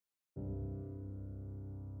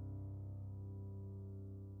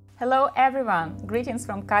Hello everyone! Greetings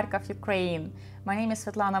from Kharkov, Ukraine. My name is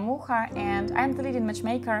Svetlana and I'm the leading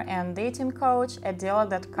matchmaker and dating coach at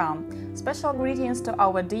Diolli.com. Special greetings to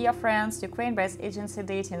our dear friends, Ukraine-based agency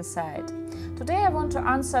dating site. Today I want to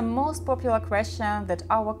answer most popular question that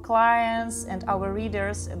our clients and our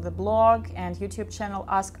readers at the blog and YouTube channel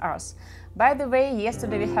ask us. By the way,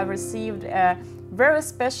 yesterday we have received a very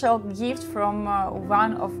special gift from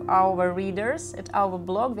one of our readers at our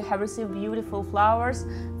blog. We have received beautiful flowers.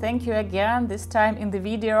 Thank you again. This time in the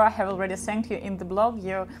video I have already thanked you in the blog.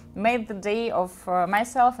 You made the day of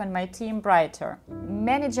myself and my team brighter.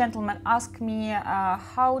 Many gentlemen ask me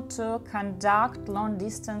how to conduct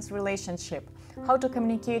long-distance relationship, how to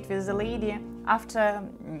communicate with the lady after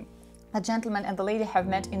a gentleman and the lady have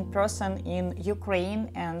met in person in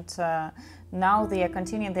Ukraine, and now they are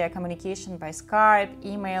continuing their communication by Skype,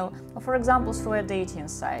 email, or for example through a dating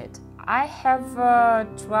site. I have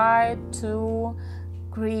tried to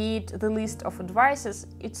create the list of advices.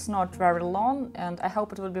 It's not very long and I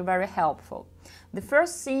hope it will be very helpful. The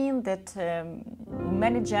first thing that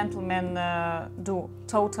many gentlemen do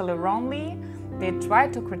totally wrongly, they try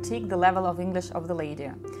to critique the level of English of the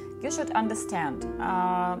lady. You should understand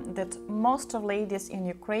that most of ladies in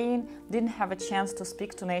Ukraine didn't have a chance to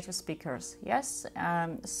speak to native speakers, yes?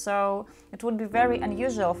 So it would be very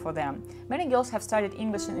unusual for them. Many girls have studied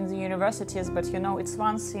English in the universities, but you know, it's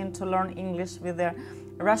one thing to learn English with a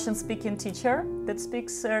Russian-speaking teacher that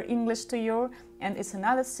speaks English to you, and it's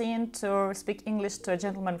another thing to speak English to a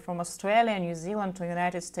gentleman from Australia, New Zealand, to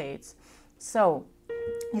United States. So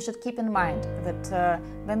you should keep in mind that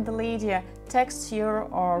when the lady texts you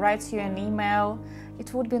or writes you an email,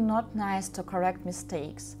 it would be not nice to correct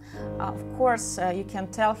mistakes. Of course, you can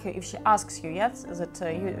tell her if she asks you, yes, that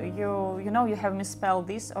you know you have misspelled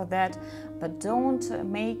this or that, but don't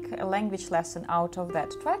make a language lesson out of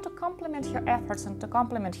that. Try to compliment her efforts and to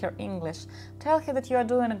compliment her English. Tell her that you are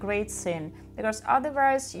doing a great thing, because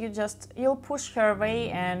otherwise you'll push her away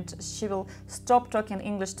and she will stop talking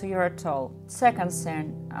English to you at all. Second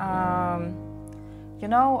thing, you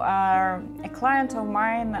know, a client of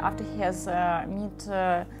mine, after he has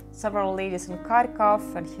met several ladies in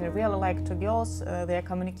Kharkov, and he really liked two girls, they are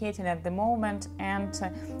communicating at the moment, and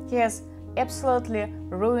he has absolutely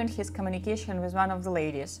ruined his communication with one of the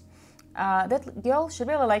ladies. That girl, she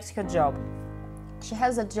really likes her job. She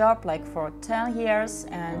has a job like for 10 years,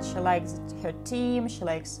 and she likes her team, she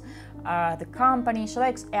likes the company, she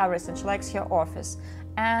likes everything, she likes her office.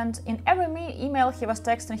 And in every email he was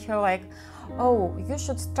texting her like, oh, you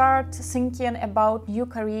should start thinking about new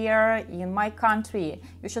career in my country.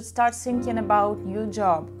 You should start thinking about new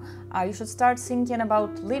job. You should start thinking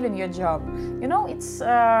about leaving your job. You know,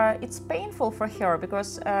 it's painful for her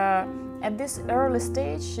because at this early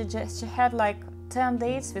stage she had like 10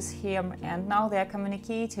 dates with him, and now they are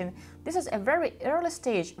communicating. This is a very early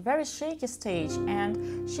stage, very shaky stage,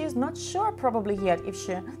 and she is not sure probably yet if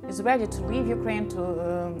she is ready to leave Ukraine,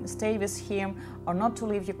 to stay with him, or not to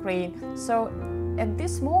leave Ukraine. So at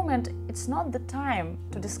this moment, it's not the time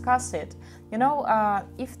to discuss it. You know,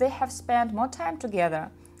 if they have spent more time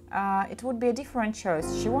together, it would be a different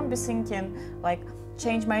choice. She won't be thinking like,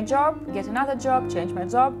 change my job, get another job, change my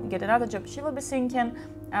job, get another job. She will be thinking,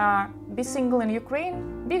 be single in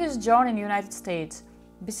Ukraine, be with John in the United States.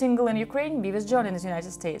 Be single in Ukraine, be with John in the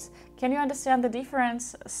United States. Can you understand the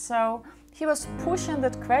difference? So he was pushing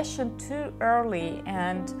that question too early,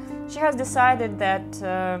 and she has decided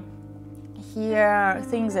that he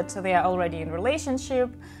thinks that they are already in relationship,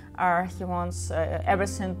 he wants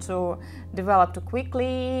everything to develop too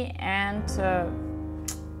quickly, and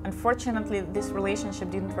unfortunately, this relationship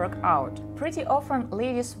didn't work out. Pretty often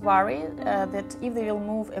ladies worry that if they will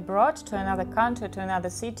move abroad to another country, to another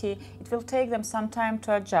city, it will take them some time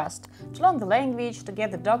to adjust, to learn the language, to get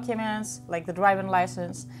the documents, like the driving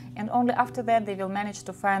license, and only after that they will manage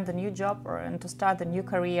to find a new job and to start a new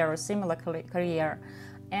career or similar career.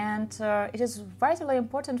 And it is vitally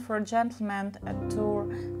important for a gentleman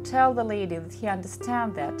to tell the lady that he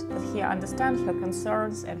understands that he understands her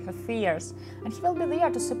concerns and her fears, and he will be there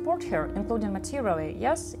to support her, including materially,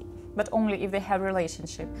 yes, but only if they have a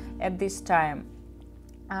relationship at this time.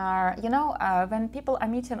 You know, when people are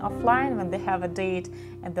meeting offline, when they have a date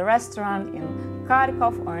at the restaurant in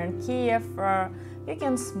Kharkov or in Kiev, you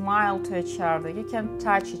can smile to each other, you can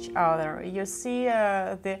touch each other, you see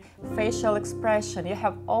the facial expression, you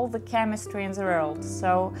have all the chemistry in the world.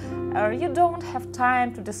 So you don't have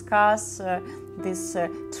time to discuss these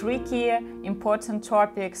tricky, important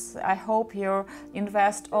topics. I hope you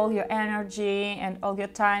invest all your energy and all your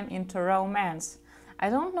time into romance. I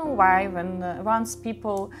don't know why when once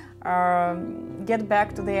people get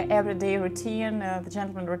back to their everyday routine, the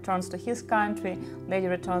gentleman returns to his country, lady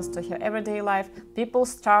returns to her everyday life, people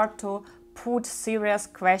start to put serious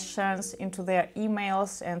questions into their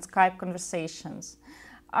emails and Skype conversations.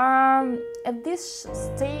 At this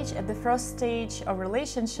stage, at the first stage of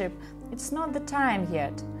relationship, it's not the time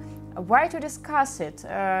yet. Why to discuss it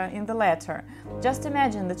in the letter? Just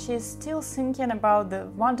imagine that she is still thinking about the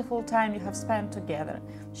wonderful time you have spent together.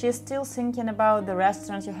 She is still thinking about the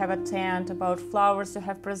restaurant you have attended, about flowers you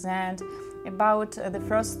have presented, about the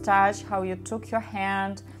first touch, how you took your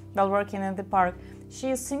hand while working in the park. She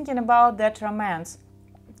is thinking about that romance.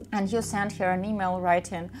 And you send her an email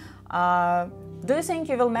writing, do you think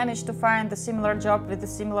you will manage to find a similar job with a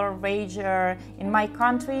similar wage in my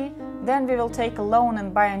country? Then we will take a loan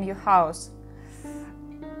and buy a new house.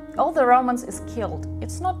 All the romance is killed.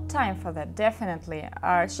 It's not time for that, definitely.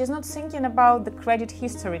 She's not thinking about the credit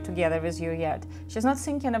history together with you yet. She's not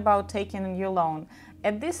thinking about taking a new loan.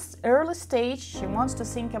 At this early stage, she wants to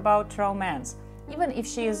think about romance. Even if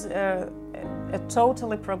she is a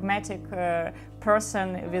totally pragmatic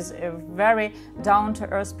person with a very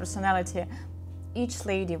down-to-earth personality, each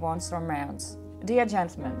lady wants romance. Dear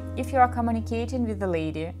gentlemen, if you are communicating with the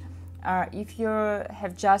lady, if you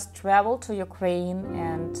have just traveled to Ukraine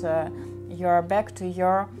and you are back to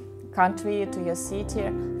your country, to your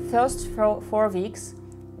city, first 4 weeks,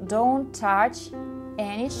 don't touch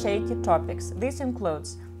any shaky topics. This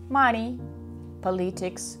includes money,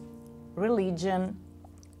 politics, religion.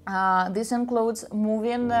 This includes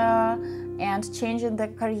moving and changing the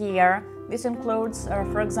career. This includes,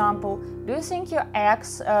 for example, do you think your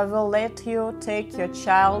ex will let you take your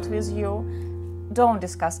child with you? Don't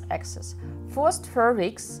discuss exes. First 4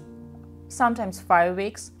 weeks, sometimes 5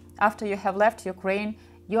 weeks, after you have left Ukraine,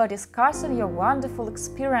 you are discussing your wonderful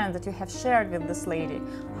experience that you have shared with this lady.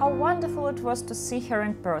 How wonderful it was to see her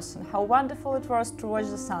in person, how wonderful it was to watch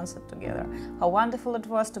the sunset together, how wonderful it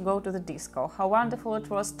was to go to the disco, how wonderful it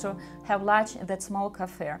was to have lunch in that small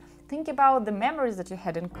cafe. Think about the memories that you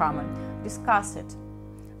had in common. Discuss it.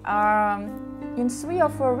 In 3 or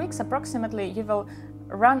 4 weeks approximately, you will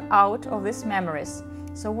run out of these memories.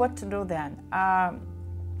 So what to do then?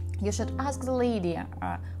 You should ask the lady,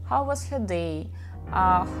 how was her day?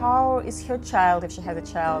 How is her child, if she has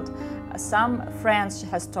a child? Some friends she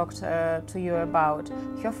has talked to you about,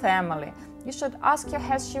 her family. You should ask her,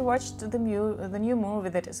 has she watched the new movie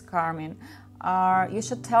that is coming? You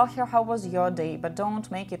should tell her how was your day, but don't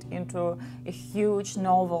make it into a huge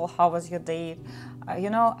novel, how was your day?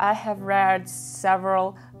 I have read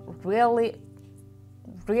several really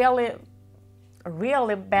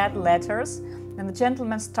bad letters. And the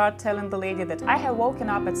gentleman start telling the lady that I have woken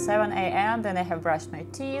up at 7 a.m., then I have brushed my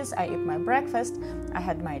teeth, I ate my breakfast, I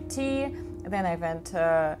had my tea, then I went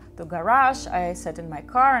to garage, I sat in my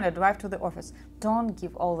car and I drive to the office. Don't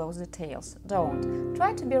give all those details. Don't.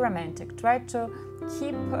 Try to be romantic. Try to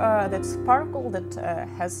keep that sparkle that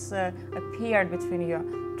has appeared between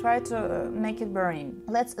you. Try to make it burning.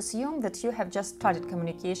 Let's assume that you have just started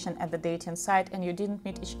communication at the dating site and you didn't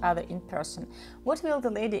meet each other in person. What will the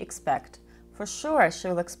lady expect? For sure, she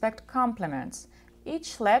will expect compliments.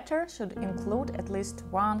 Each letter should include at least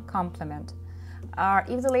one compliment.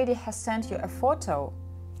 If the lady has sent you a photo,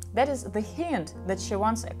 that is the hint that she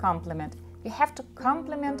wants a compliment. You have to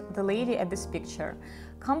compliment the lady at this picture.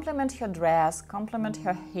 Compliment her dress, compliment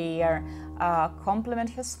her hair, compliment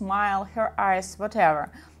her smile, her eyes,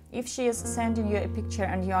 whatever. If she is sending you a picture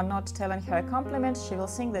and you are not telling her a compliment, she will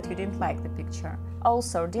think that you didn't like the picture.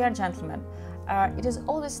 Also, dear gentlemen, it is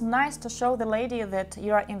always nice to show the lady that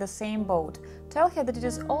you are in the same boat. Tell her that it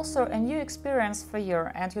is also a new experience for you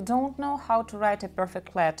and you don't know how to write a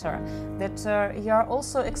perfect letter, that you are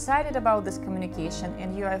also excited about this communication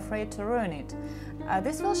and you are afraid to ruin it.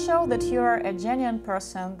 This will show that you are a genuine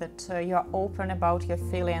person, that you are open about your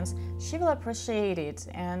feelings. She will appreciate it,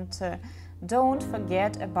 and don't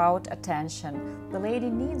forget about attention. The lady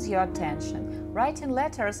needs your attention. Writing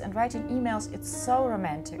letters and writing emails, it's so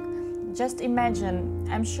romantic. Just imagine,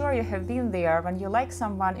 I'm sure you have been there when you like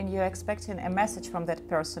someone and you're expecting a message from that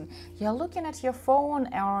person. You're looking at your phone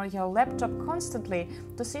or your laptop constantly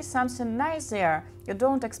to see something nice there. You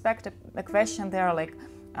don't expect a question there like,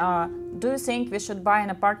 do you think we should buy an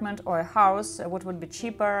apartment or a house? What would be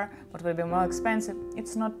cheaper? What would be more expensive?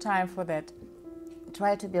 It's not time for that.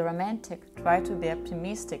 Try to be romantic, try to be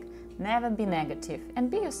optimistic. Never be negative and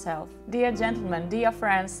be yourself. Dear gentlemen, dear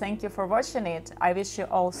friends, thank you for watching it. I wish you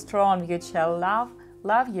all strong mutual love.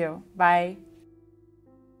 Love you. Bye.